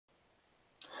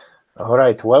All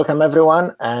right, welcome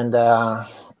everyone. And the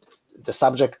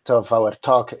subject of our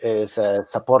talk is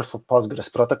support for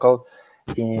Postgres protocol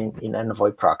in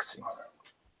EnvoyProxy.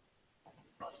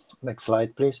 Next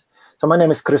slide, please. So my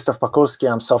name is Christoph Pakulski.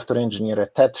 I'm software engineer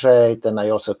at Tetrate, and I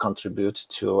also contribute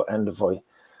to Envoy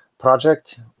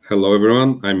project. Hello,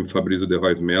 everyone. I'm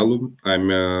Fabrízio Mello. I'm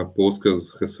a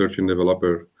Postgres research and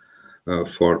developer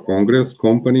for OnGres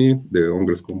company. The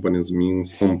OnGres company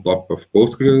means on top of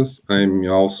Postgres. I'm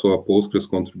also a Postgres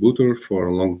contributor for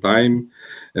a long time,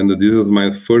 and this is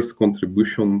my first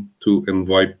contribution to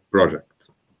Envoy project.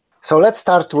 So let's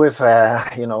start with,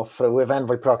 with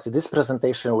EnvoyProxy. This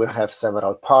presentation will have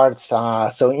several parts.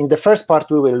 So in the first part,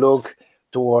 we will look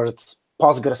towards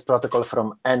Postgres protocol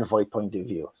from Envoy point of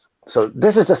view. So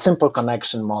this is a simple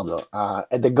connection model.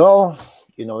 At the goal,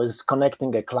 is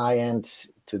connecting a client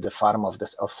to the farm of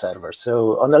server.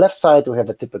 So on the left side, we have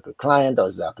a typical client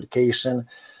or the application,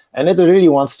 and it really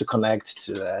wants to connect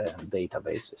to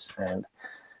databases. And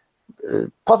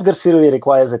Postgres really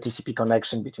requires a TCP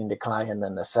connection between the client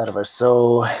and the server.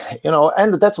 So,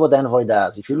 and that's what Envoy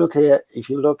does. If you look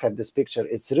at this picture,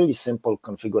 it's really simple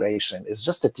configuration. It's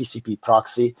just a TCP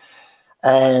proxy,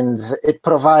 and it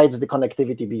provides the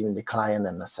connectivity between the client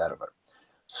and the server.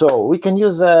 So we can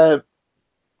use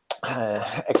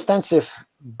extensive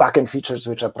backend features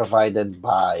which are provided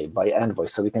by Envoy.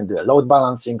 So we can do a load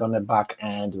balancing on the back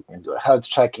end. We can do a health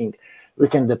checking. We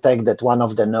can detect that one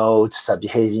of the nodes are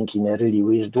behaving in a really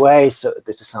weird way. So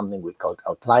this is something we call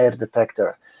outlier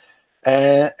detector.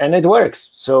 And it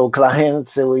works. So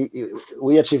client,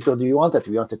 we achieved what we wanted.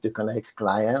 We wanted to connect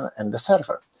client and the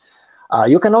server.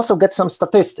 You can also get some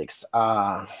statistics,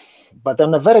 but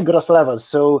on a very gross level.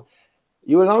 So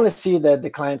you will only see that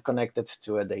the client connected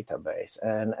to a database,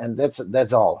 and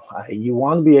that's all. You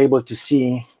won't be able to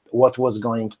see what was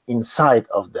going inside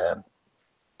of that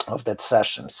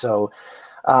session. So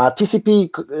TCP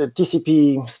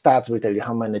stats will tell you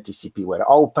how many TCP were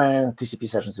open, TCP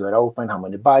sessions were open, how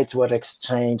many bytes were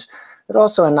exchanged. There's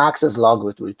also an access log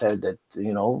which will tell that,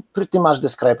 pretty much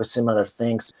describe similar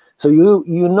things. So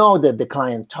you know that the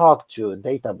client talked to a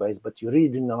database, but you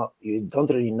don't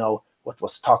really know what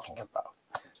was talking about.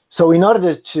 So in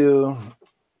order to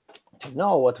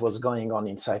know what was going on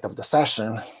inside of the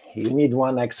session, you need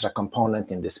one extra component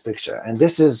in this picture, and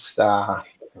this is a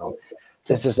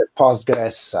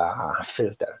Postgres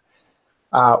filter.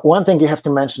 One thing you have to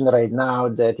mention right now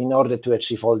that in order to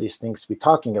achieve all these things we're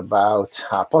talking about,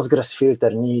 Postgres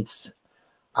filter needs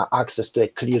access to a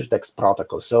clear text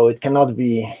protocol, so it cannot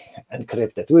be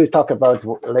encrypted. We'll talk about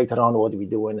later on what we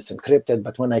do when it's encrypted,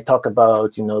 but when I talk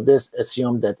about this,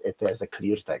 assume that it has a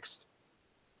clear text.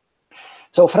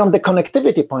 So from the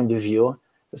connectivity point of view,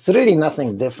 it's really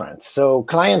nothing different. So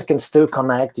client can still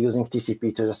connect using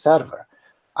TCP to the server.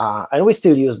 And we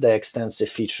still use the extensive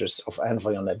features of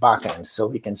Envoy on the backend. So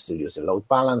we can still use a load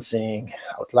balancing,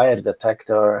 outlier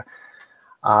detector,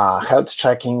 health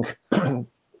checking.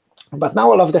 But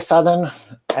now all of a sudden,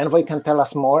 Envoy can tell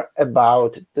us more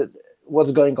about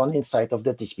what's going on inside of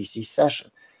the TCP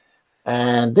session.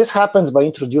 And this happens by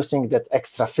introducing that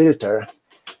extra filter,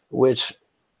 which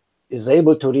is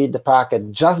able to read the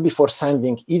packet just before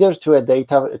sending either to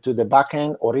the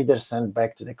backend or either send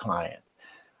back to the client.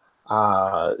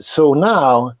 So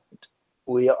now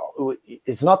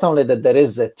it's not only that there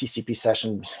is a TCP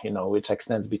session, which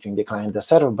extends between the client and the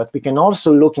server, but we can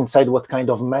also look inside what kind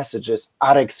of messages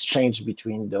are exchanged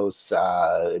between those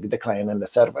the client and the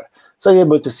server. So you're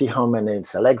able to see how many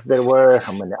selects there were,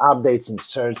 how many updates,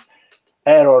 inserts,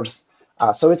 errors.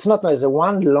 So it's not as a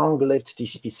one long-lived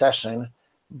TCP session,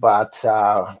 but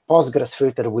Postgres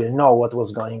filter will know what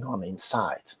was going on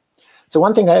inside. So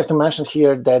one thing I have to mention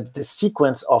here that the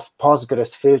sequence of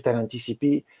Postgres filter and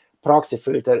TCP proxy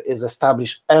filter is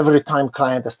established every time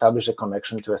client establishes a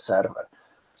connection to a server.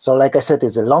 So like I said,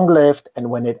 it's a long-lived, and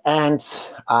when it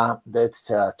ends,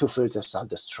 that two filters are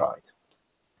destroyed.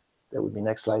 That would be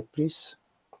next slide, please.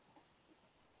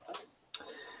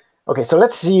 Okay, so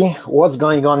let's see what's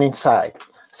going on inside.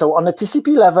 So on the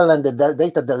TCP level and the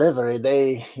data delivery,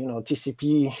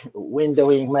 TCP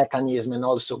windowing mechanism and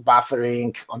also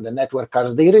buffering on the network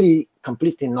cards, they really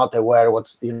completely not aware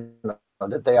what's,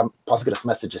 that there are Postgres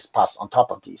messages passed on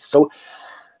top of these. So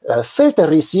filter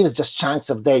receives just chunks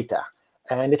of data,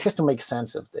 and it has to make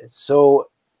sense of this. So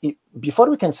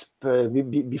before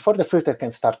the filter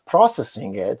can start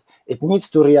processing it, it needs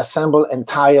to reassemble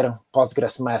entire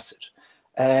Postgres message.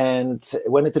 And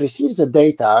when it receives the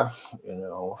data,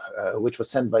 which was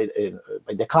sent by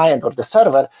the client or the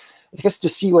server, it has to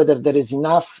see whether there is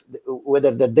enough,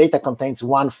 whether the data contains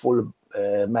one full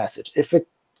message. If it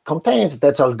contains,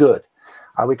 that's all good.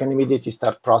 we can immediately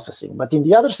start processing. But in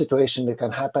the other situation, that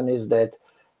can happen is that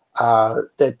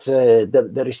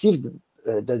the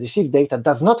received data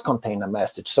does not contain a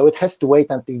message, so it has to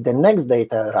wait until the next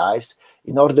data arrives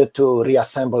in order to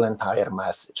reassemble entire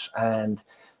message, and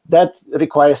that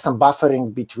requires some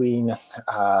buffering between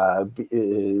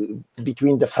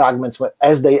the fragments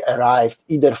as they arrived,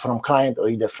 either from client or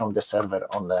either from the server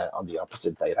on the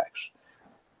opposite direction.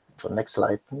 So next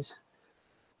slide, please.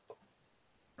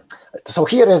 So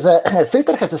here is a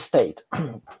filter has a state.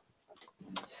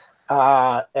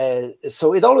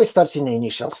 So it always starts in the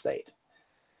initial state.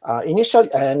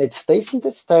 And it stays in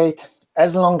the state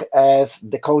as long as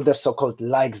the coder so-called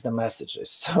likes the messages.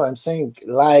 So I'm saying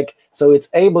like, so it's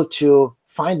able to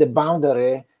find the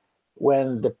boundary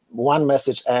when the one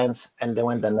message ends and then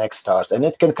when the next starts. And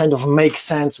it can kind of make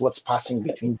sense what's passing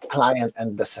between the client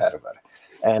and the server.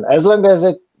 And as long as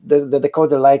the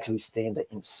decoder likes, we stay in the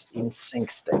in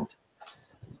sync state.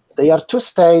 There are two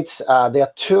states. There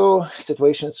are two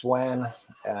situations when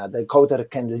the encoder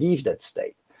can leave that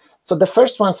state. So the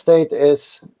first one state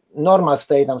is normal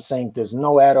state. I'm saying there's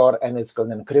no error and it's called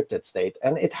an encrypted state.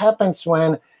 And it happens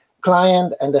when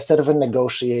client and the server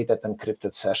negotiate an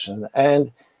encrypted session.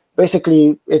 And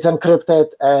basically it's encrypted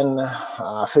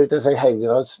and filter say, hey, you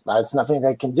know, it's nothing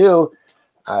I can do.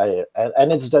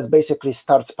 And it's that basically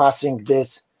starts passing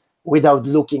this without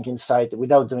looking inside,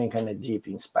 without doing any deep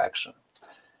inspection.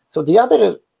 So the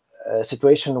other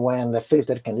situation when the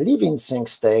filter can leave in sync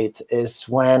state is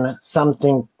when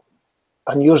something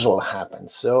unusual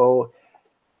happens. So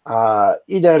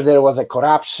either there was a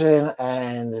corruption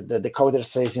and the decoder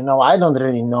says, you know, I don't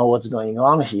really know what's going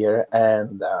on here,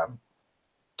 and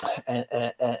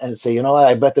say, you know,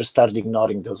 I better start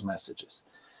ignoring those messages.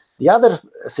 The other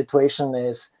situation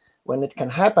is when it can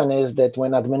happen is that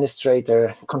when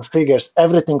administrator configures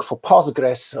everything for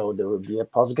Postgres, so there will be a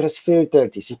Postgres filter,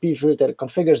 TCP filter,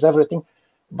 configures everything,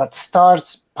 but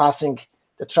starts passing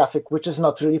the traffic, which is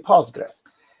not really Postgres.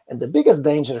 And the biggest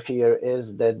danger here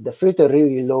is that the filter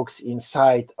really looks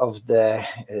inside of the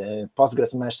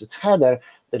Postgres message header.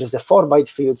 There is a 4-byte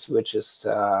field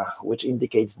which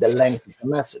indicates the length of the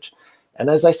message. And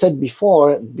as I said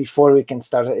before we can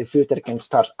start, a filter can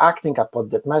start acting upon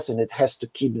that message, it has to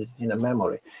keep it in a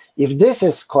memory. If this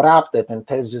is corrupted and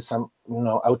tells you some, you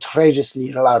know,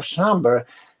 outrageously large number,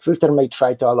 filter may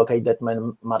try to allocate that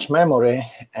much memory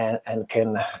and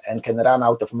can run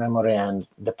out of memory and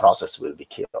the process will be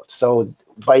killed. So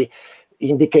by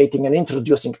indicating and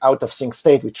introducing out of sync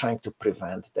state, we're trying to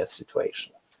prevent that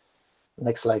situation.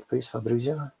 Next slide, please,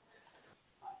 Fabrízio.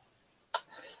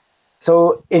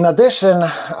 So in addition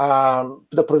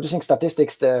to producing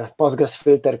statistics, the Postgres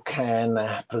filter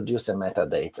can produce a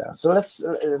metadata. So let's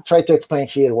try to explain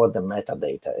here what the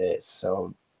metadata is.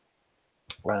 So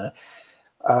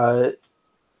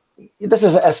this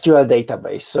is an SQL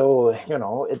database. So, you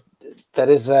know, there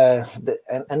is an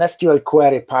SQL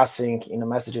query passing in a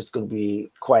message is going to be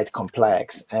quite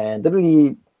complex. And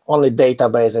really only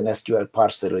database and SQL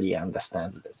parser really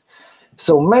understands this.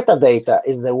 So metadata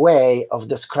is a way of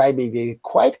describing a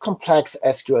quite complex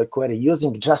SQL query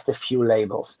using just a few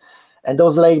labels. And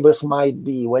those labels might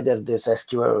be whether this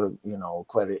SQL, you know,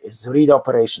 query is read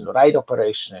operation, write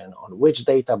operation, on which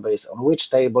database, on which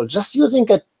table. Just using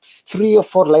 3 or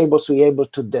 4 labels, we're able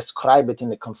to describe it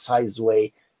in a concise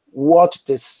way what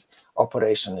this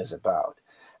operation is about.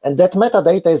 And that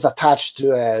metadata is attached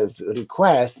to a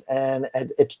request, and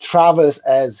it travels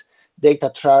as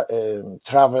data it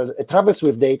travels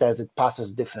with data as it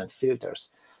passes different filters.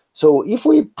 So if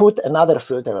we put another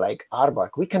filter like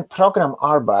RBAC, we can program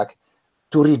RBAC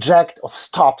to reject or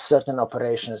stop certain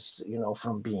operations, you know,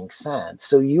 from being sent.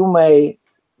 So you may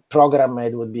program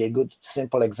it, would be a good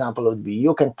simple example would be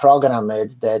you can program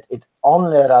it that it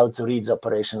only routes reads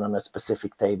operation on a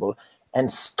specific table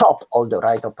and stop all the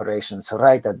write operations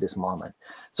right at this moment.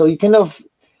 So you kind of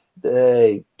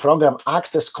program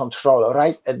access control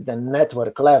right at the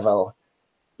network level,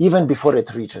 even before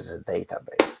it reaches a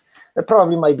database. There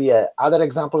probably might be other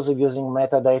examples of using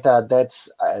metadata. That's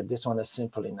this one is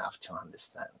simple enough to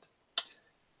understand.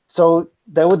 So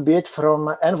that would be it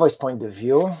from Envoy's point of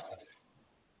view.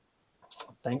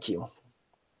 Thank you.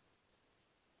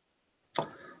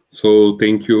 So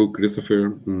thank you,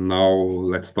 Christopher. Now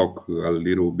let's talk a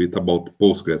little bit about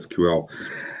PostgreSQL.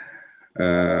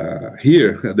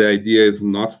 Here, the idea is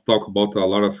not to talk about a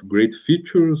lot of great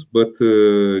features, but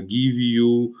give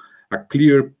you a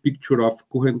clear picture of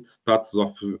current status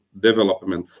of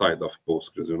development side of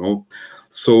Postgres, you know.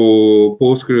 So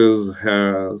Postgres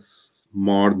has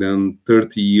more than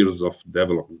 30 years of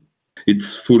development.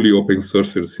 It's fully open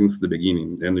source since the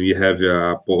beginning, and we have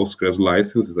a Postgres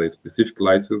license, a specific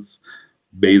license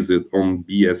based on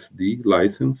BSD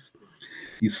license.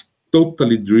 It's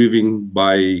totally driven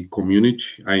by community.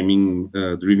 I mean,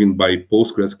 driven by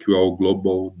PostgreSQL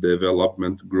Global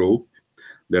Development Group.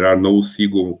 There are no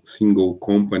single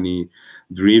company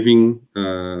driving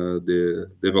the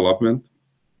development.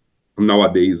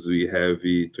 Nowadays, we have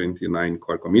 29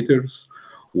 core committers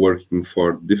working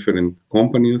for different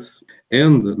companies.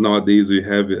 And nowadays, we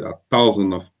have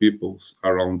 1,000 of people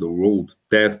around the world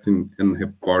testing and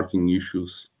reporting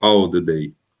issues all the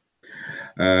day.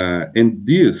 And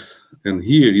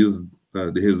here is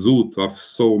the result of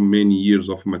so many years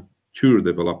of mature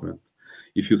development.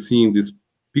 If you see in this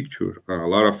picture, a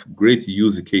lot of great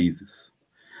use cases.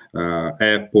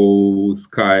 Apple,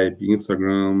 Skype,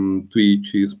 Instagram,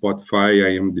 Twitch, Spotify,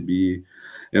 IMDb,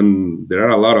 and there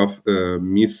are a lot of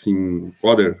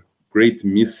other great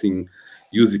missing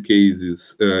use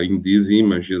cases in these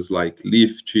images like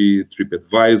Lyft,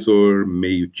 TripAdvisor,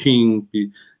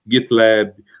 MailChimp,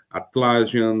 GitLab,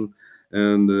 Atlassian,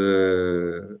 and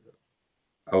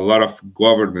a lot of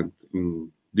government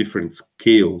in different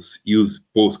scales use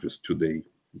Postgres today,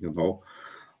 you know.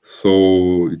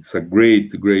 So it's a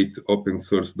great open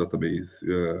source database.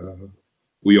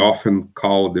 We often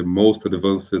call the most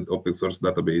advanced open source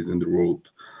database in the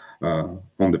world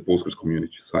on the Postgres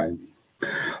community side.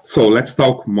 So let's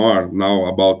talk more now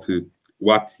about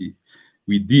what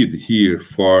we did here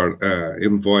for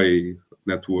Envoy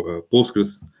network,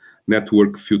 Postgres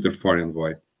network filter for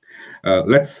Envoy.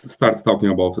 Let's start talking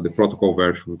about the protocol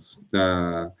versions.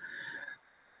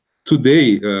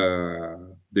 Today,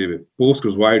 the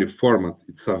Postgres wire format,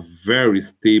 it's a very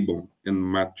stable and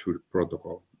mature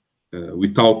protocol.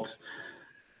 Without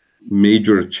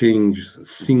major changes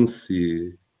since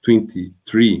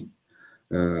 23,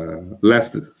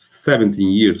 last 17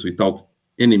 years without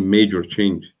any major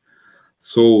change.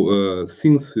 So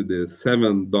since the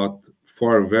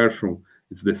 7.4 version,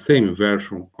 it's the same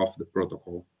version of the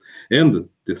protocol. And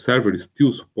the server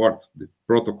still supports the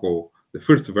protocol, the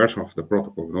first version of the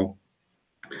protocol, you know.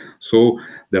 So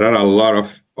there are a lot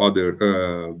of other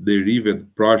derived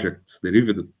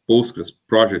Postgres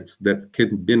projects that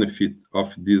can benefit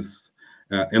of this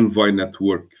Envoy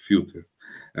network filter.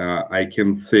 I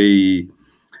can say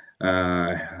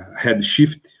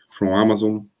Redshift from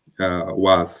Amazon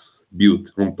was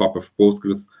built on top of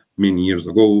Postgres many years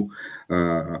ago.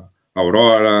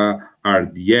 Aurora,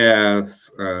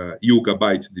 RDS,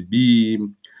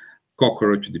 YugaByteDB,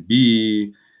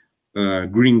 CockroachDB,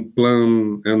 Green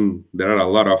Plum, and there are a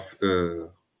lot of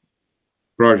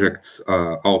projects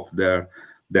out there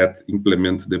that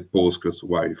implement the Postgres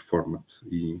wire format.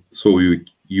 So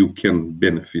you can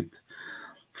benefit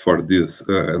for this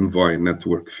Envoy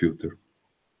network filter.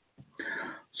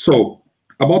 So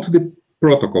about the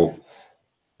protocol,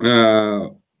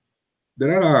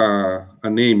 there are a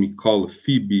name called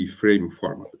Phoebe frame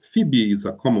format. Phoebe is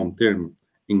a common term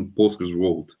in Postgres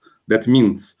world that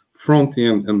means front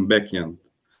end and back end.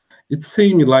 It's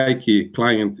same like a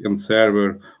client and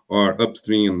server or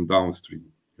upstream and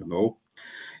downstream, you know.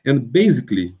 And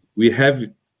basically, we have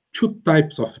two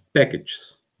types of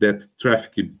packages that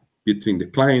traffic between the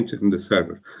client and the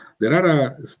server. There are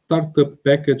a startup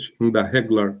package and a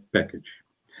regular package.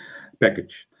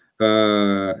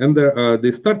 And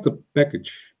the startup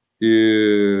package,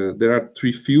 there are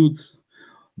three fields.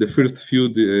 The first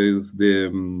field is the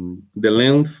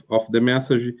length of the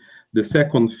message. The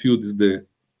second field is the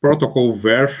protocol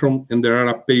version, and there are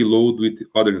a payload with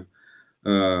other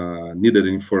needed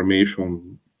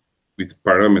information with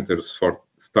parameters for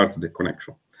start the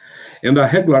connection. And a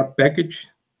regular package,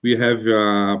 we have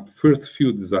first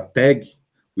field is a tag,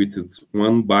 which is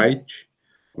 1 byte,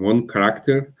 1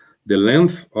 character, the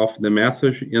length of the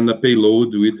message, and a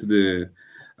payload with the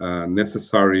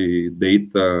necessary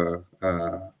data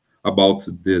about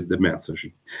the message.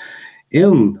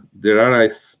 And there are a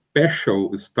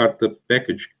special startup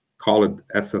package called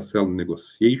SSL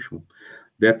negotiation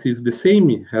that is the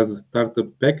same as a startup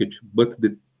package, but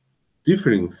the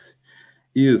difference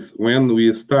is when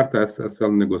we start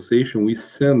SSL negotiation, we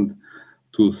send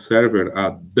to server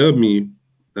a dummy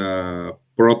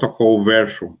protocol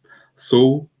version.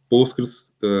 So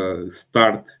Postgres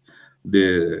start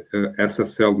the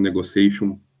SSL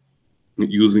negotiation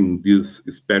using this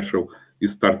special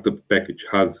startup package.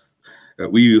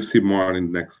 We will see more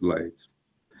in the next slide.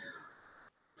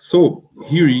 So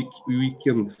here we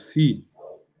can see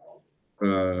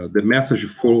the message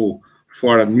flow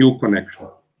for a new connection.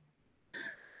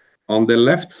 On the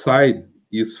left side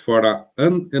is for an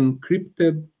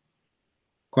unencrypted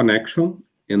connection,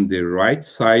 and the right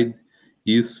side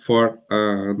is for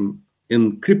an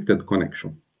encrypted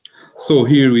connection. So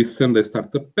here we send a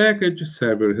startup package,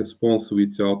 server response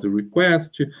without a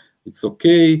request, it's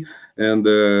okay, and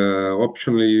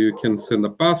optionally you can send a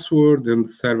password, and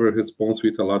server response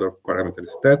with a lot of parameter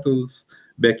status,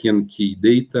 backend key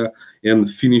data, and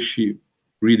finish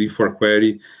reading for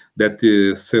query that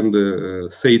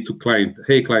say to client,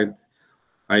 hey client,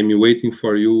 I'm waiting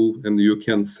for you, and you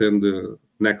can send the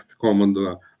next command,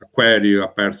 a query, a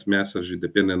parse message,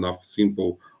 depending of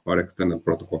simple or extended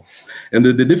protocol. And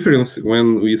the difference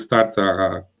when we start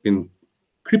an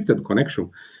encrypted connection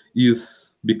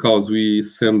is because we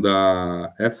send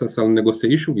a SSL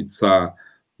negotiation. It's a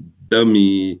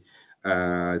dummy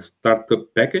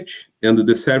startup package, and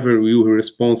the server will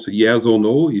respond yes or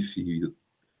no if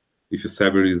the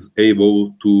server is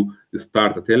able to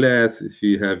start a TLS, if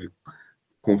you have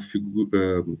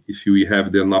if we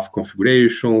have the enough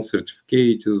configuration,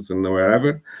 certificates, and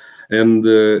wherever. And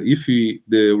if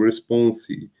the response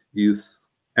is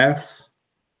S,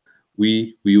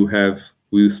 we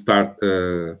will start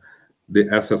the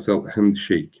SSL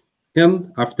handshake.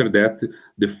 And after that,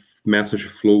 the message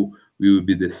flow will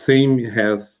be the same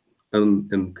as an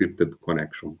encrypted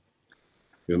connection,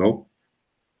 you know?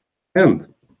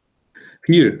 And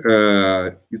here,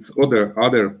 it's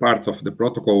other parts of the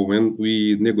protocol when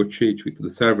we negotiate with the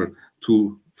server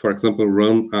to, for example,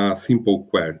 run a simple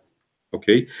query.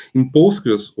 Okay, in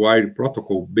Postgres wire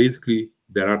protocol, basically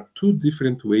there are two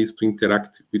different ways to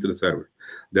interact with the server.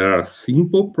 There are a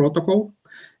simple protocol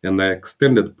and an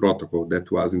extended protocol that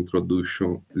was introduced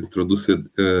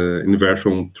in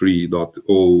version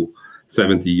 3.0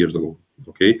 70 years ago.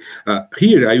 Okay,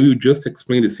 here I will just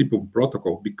explain the simple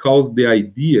protocol because the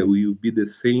idea will be the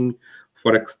same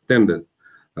for extended.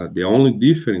 The only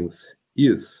difference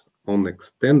is on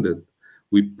extended,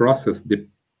 we process the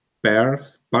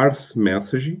parse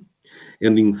message,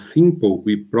 and in simple,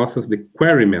 we process the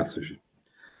query message.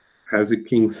 As you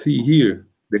can see here,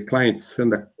 the client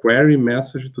send a query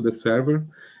message to the server,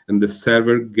 and the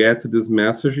server get this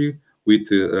message with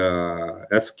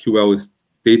SQL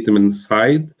statement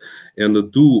inside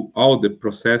and do all the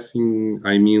processing,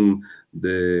 I mean,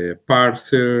 the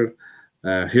parser,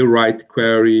 rewrite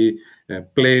query,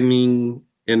 planning,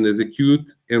 and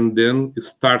execute, and then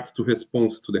start to respond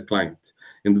to the client.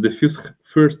 And the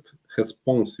first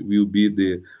response will be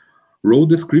the row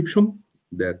description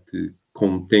that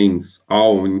contains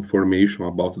all information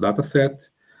about the dataset.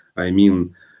 I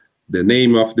mean, the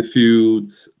name of the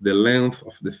fields, the length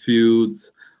of the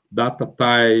fields, data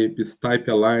types, type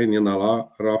align, and a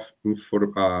lot of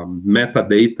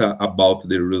metadata about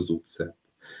the result set.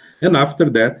 And after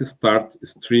that, start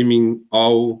streaming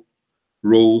all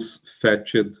rows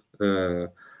fetched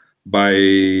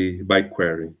by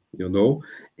query, you know.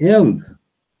 And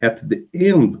at the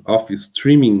end of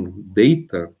streaming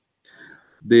data,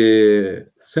 the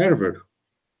server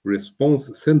response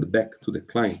send back to the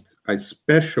client a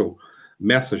special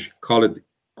message called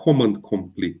command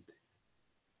complete.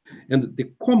 And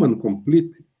the command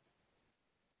complete,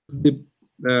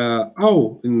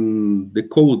 all in the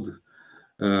code,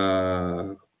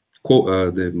 the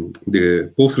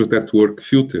Postgres network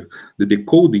filter, the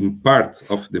decoding part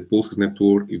of the Postgres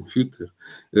networking filter,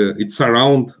 it's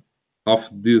around of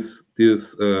this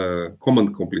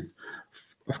command complete.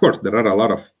 Of course, there are a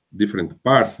lot of different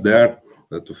parts there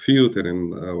to filter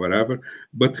and whatever,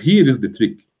 but here is the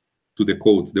trick to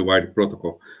decode the wire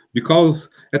protocol, because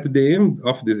at the end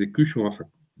of the execution of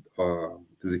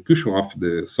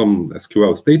some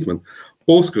SQL statement,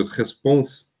 Postgres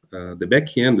responds, the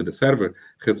backend, the server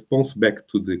responds back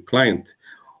to the client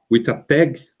with a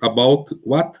tag about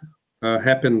what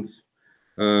happens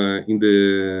in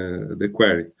the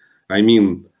query. I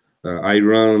mean, I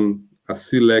run a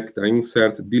select, a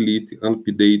insert, delete,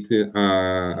 update,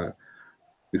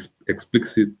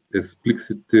 explicit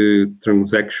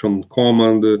transaction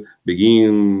command,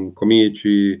 begin, commit,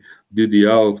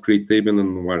 DDL, create table,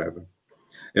 and whatever.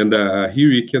 And here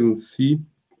you can see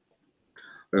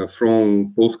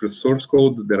from Postgres source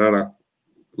code, there are a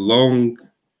long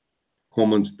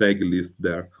command tag list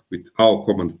there with all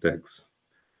command tags.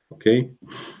 Okay.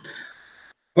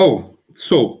 Oh,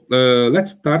 so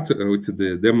let's start with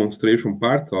the demonstration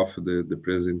part of the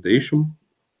presentation.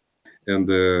 And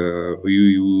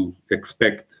you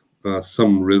expect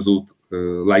some result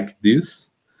like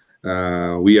this.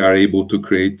 We are able to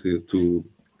create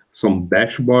some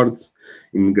dashboards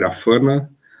in Grafana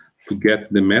to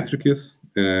get the metrics.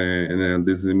 And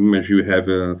this image, you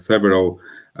have several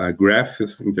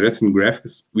graphics, interesting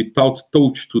graphics without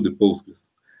touch to the Postgres.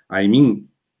 I mean,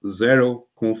 zero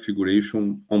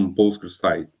configuration on Postgres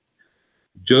side,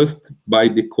 just by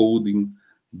decoding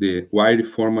the query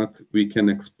format, we can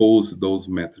expose those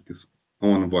metrics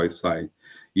on Envoy side.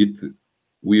 It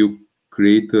will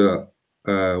create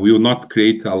will not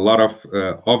create a lot of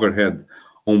overhead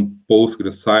on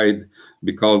Postgres side,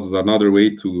 because another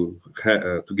way to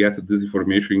get this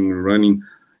information running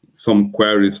some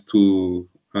queries to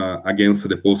against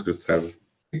the Postgres server.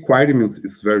 Requirement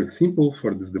is very simple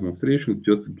for this demonstration.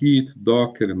 Just Git,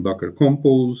 Docker, and Docker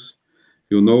Compose.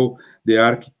 You know, the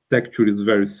architecture is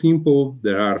very simple.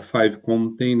 There are 5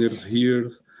 containers here,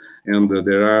 and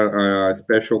there are a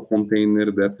special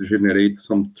container that generates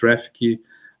some traffic.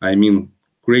 I mean,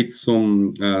 create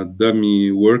some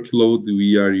dummy workload.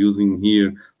 We are using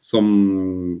here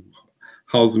some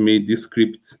house-made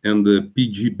scripts and the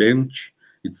PG bench.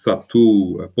 It's a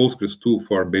tool, a Postgres tool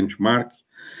for benchmark.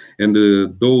 And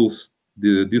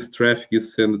this traffic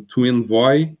is sent to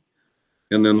Envoy,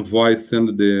 and Envoy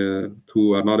send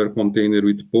to another container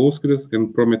with Postgres,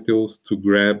 and Prometheus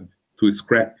to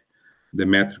scrap the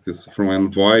metrics from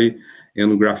Envoy,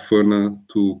 and Grafana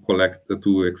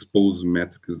to expose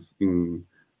metrics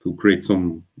to create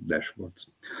some dashboards.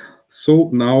 So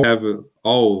now we have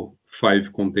all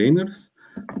 5 containers.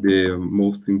 The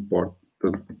most important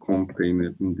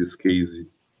container in this case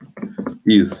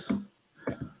is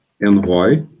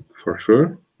Envoy, for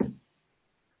sure.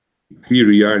 Here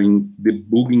we are in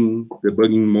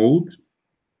debugging mode.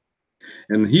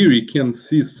 And here you can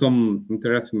see some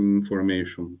interesting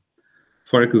information.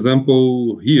 For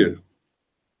example, here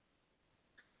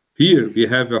we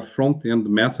have a front-end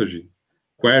message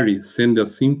query, send a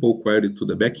simple query to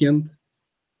the backend.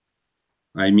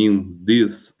 I mean,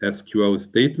 this SQL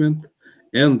statement,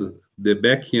 and the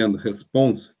backend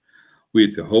response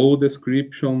with a whole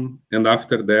description, and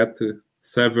after that,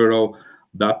 several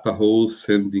data rows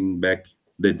sending back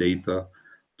the data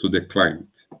to the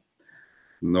client.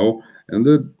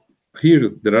 And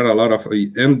here there are a lot of,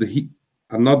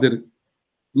 another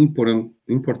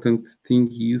important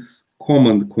thing is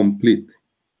command complete.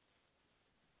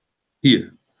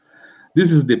 Here,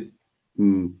 this is the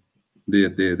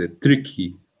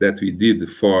tricky that we did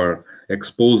for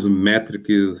expose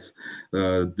metrics,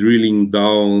 drilling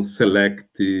down, select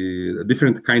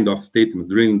different kind of statement,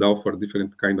 drilling down for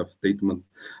different kind of statement,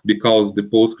 because the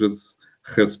Postgres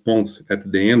response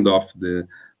at the end of the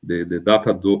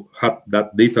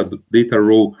data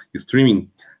row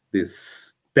streaming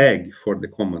this tag for the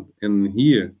command. And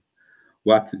here,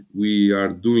 what we are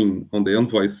doing on the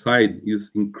Envoy side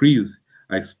is increase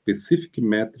a specific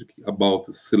metric about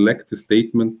select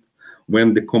statement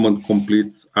when the command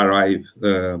completes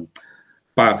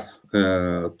pass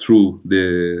through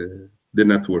the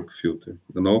network filter.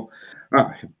 The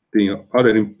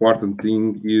other important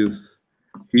thing is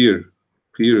here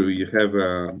we have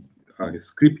a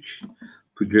script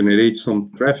to generate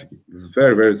some traffic. It's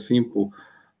very, very simple.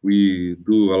 We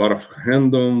do a lot of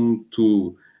random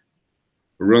to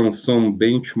run some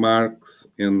benchmarks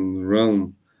and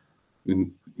run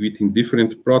within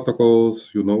different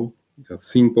protocols,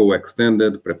 simple,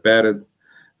 extended, prepared.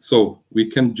 So we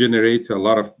can generate a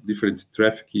lot of different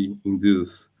traffic in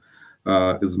this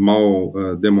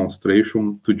small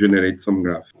demonstration to generate some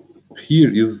graph.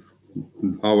 Here is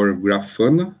our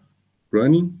Grafana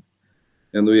running,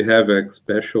 and we have a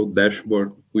special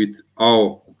dashboard with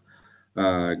all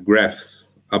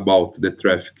graphs about the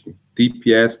traffic.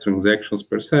 TPS, transactions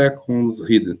per second,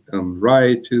 read and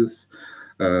writes,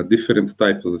 different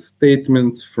types of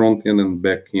statements, front-end and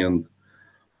back-end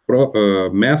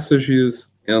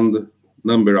messages, and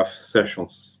number of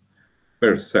sessions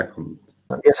per second.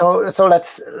 Yeah, so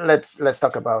let's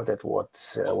talk about it.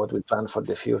 What we plan for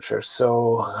the future.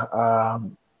 So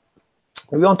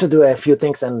we want to do a few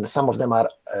things, and some of them are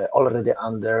already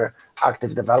under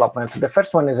active development. So the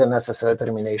first one is an SSL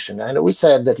termination, and we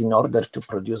said that in order to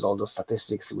produce all those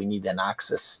statistics, we need an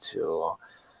access to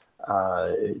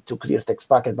clear text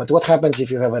packet. But what happens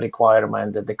if you have a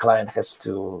requirement that the client has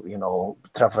to,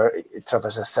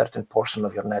 traverse a certain portion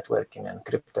of your network in an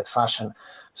encrypted fashion?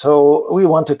 So we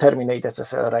want to terminate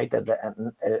SSL right at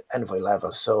the Envoy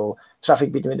level. So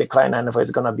traffic between the client and Envoy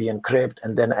is going to be encrypted,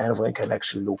 and then Envoy can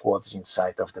actually look what's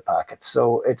inside of the packet.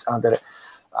 So it's under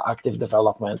active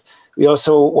development. We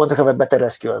also want to have a better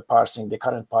SQL parsing. The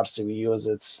current parser we use,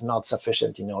 it's not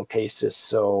sufficient in all cases,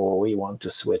 so we want to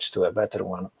switch to a better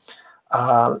one.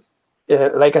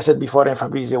 Like I said before, and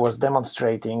Fabrízio was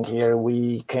demonstrating here,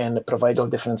 we can provide all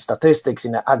different statistics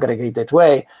in an aggregated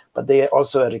way, but they are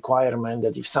also a requirement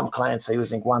that if some clients are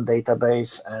using one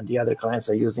database and the other clients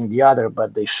are using the other,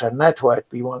 but they share network,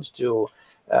 we want to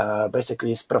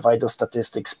basically provide those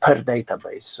statistics per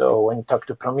database. So when you talk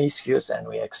to Prometheus and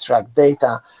we extract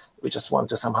data, We just want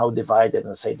to somehow divide it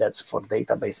and say that's for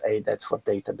database A, that's for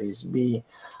database B.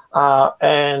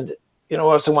 And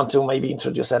also want to maybe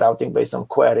introduce a routing based on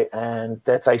query. And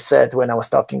that's I said when I was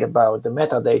talking about the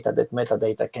metadata, that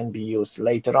metadata can be used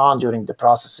later on during the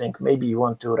processing. Maybe you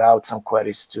want to route some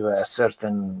queries to a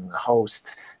certain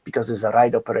host because it's a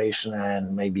write operation,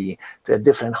 and maybe to a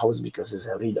different host because it's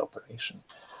a read operation.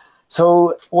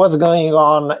 So what's going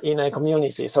on in a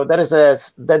community? So there is a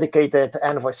dedicated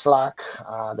Envoy Slack.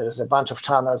 There is a bunch of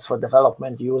channels for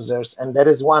development users, and there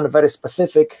is one very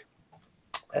specific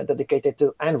dedicated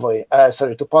to Envoy,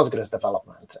 to Postgres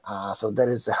development. So there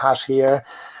is a hash here,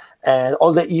 and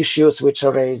all the issues which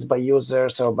are raised by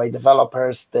users or by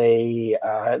developers, they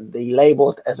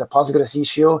labeled as a Postgres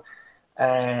issue.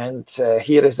 And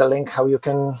here is a link how you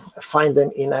can find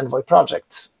them in Envoy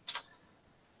project.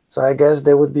 So I guess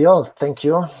that would be all. Thank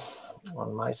you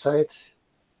on my side.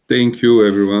 Thank you,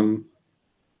 everyone.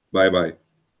 Bye-bye.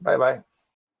 Bye-bye.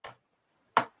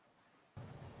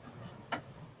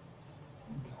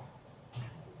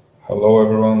 Hello,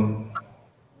 everyone.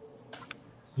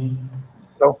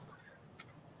 No,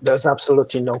 there's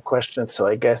absolutely no questions. So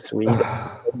I guess we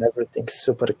everything's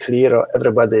super clear, or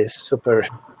everybody is super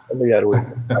familiar with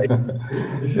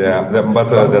it. Yeah, but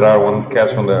there are one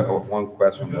question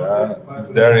there. Is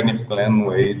there any planned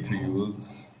way to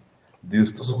use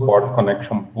this to support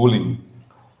connection pooling?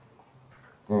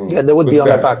 Yeah, there would be on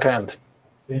the back end.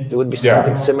 There would be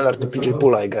something similar to PG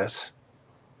pool, I guess.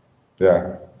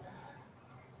 Yeah.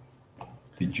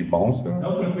 PG bouncer?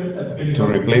 To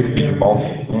replace PG bouncer?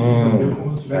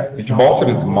 PG bouncer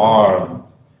is more,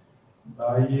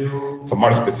 it's a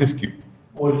more specific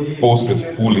Postgres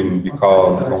pooling,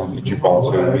 because on PG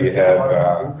bouncer we have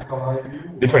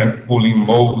different pooling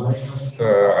modes.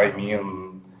 I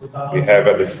mean, we have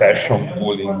the session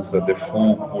poolings, the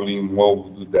full pooling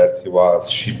mode that was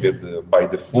shipped by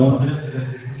default.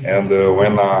 And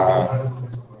when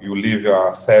you leave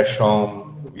a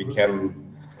session, we can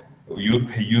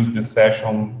use this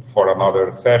session for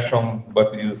another session,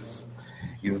 but is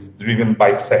driven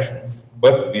by sessions.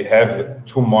 But we have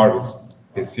two more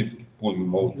specific pooling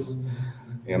modes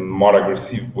and more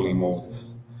aggressive pooling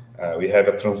modes. We have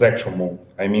a transaction mode.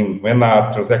 I mean, when a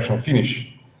transaction finishes,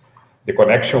 the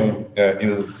connection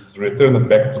is returned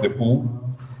back to the pool,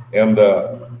 and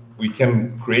we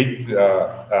can create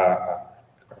a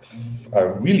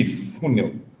really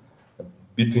funnel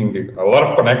between a lot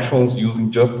of connections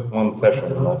using just one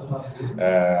session.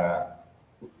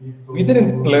 We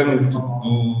didn't plan to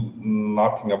do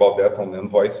nothing about that on the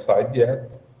Envoy side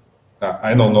yet.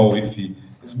 I don't know if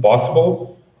it's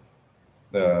possible.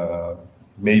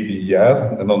 Maybe yes.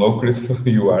 I don't know, Christoph.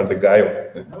 You are the guy.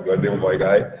 You are the Envoy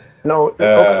guy. No.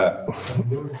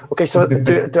 Okay. So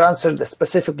to answer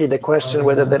specifically the question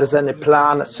whether there is any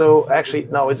plan. So actually,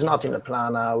 no, it's not in the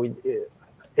plan.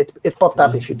 It popped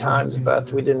up a few times,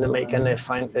 but we didn't make any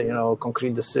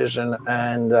concrete decision.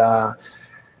 And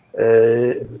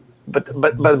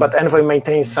but Envoy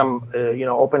maintains some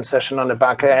open session on the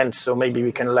back end, so maybe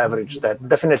we can leverage that.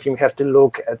 Definitely, we have to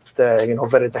look at the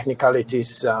very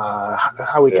technicalities,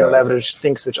 how we can leverage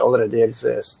things which already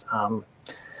exist.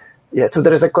 So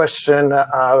there is a question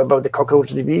about the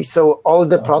CockroachDB. So all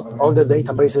the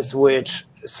databases which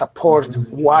support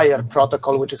wire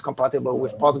protocol, which is compatible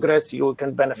with Postgres, you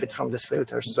can benefit from this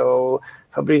filter. So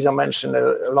Fabrízio mentioned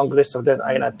a long list of that,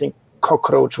 and I think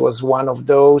Cockroach was one of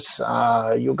those.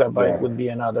 Yugabyte would be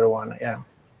another one.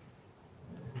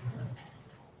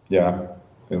 Yeah,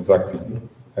 exactly.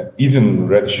 Even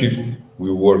Redshift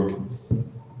will work.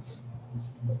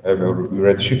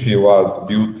 Redshift was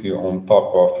built on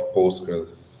top of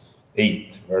Postgres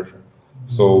 8 version.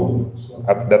 So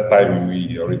at that time,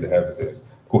 we already have the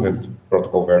current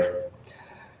protocol version.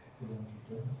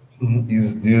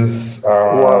 Is this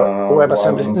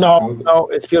WebAssembly? No,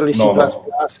 it's purely C++.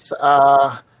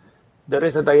 There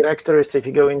is a directory. So if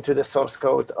you go into the source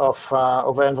code of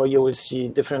Envoy, you will see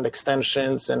different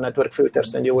extensions and network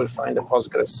filters, and you will find a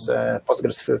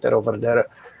Postgres filter over there.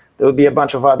 There will be a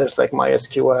bunch of others like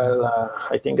MySQL.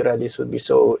 I think Redis would be,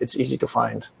 so it's easy to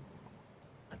find.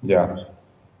 Yeah.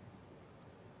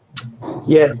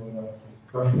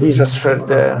 These just shared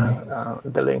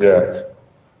the link to it.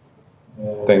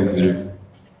 Thanks, G.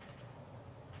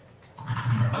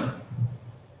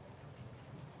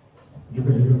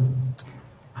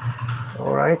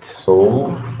 All right.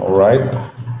 All right.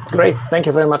 Great. Thank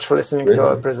you very much for listening to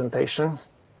our presentation.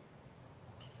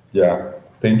 Yeah.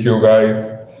 Thank you,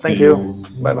 guys. Thank you.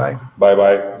 Bye-bye.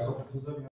 Bye-bye.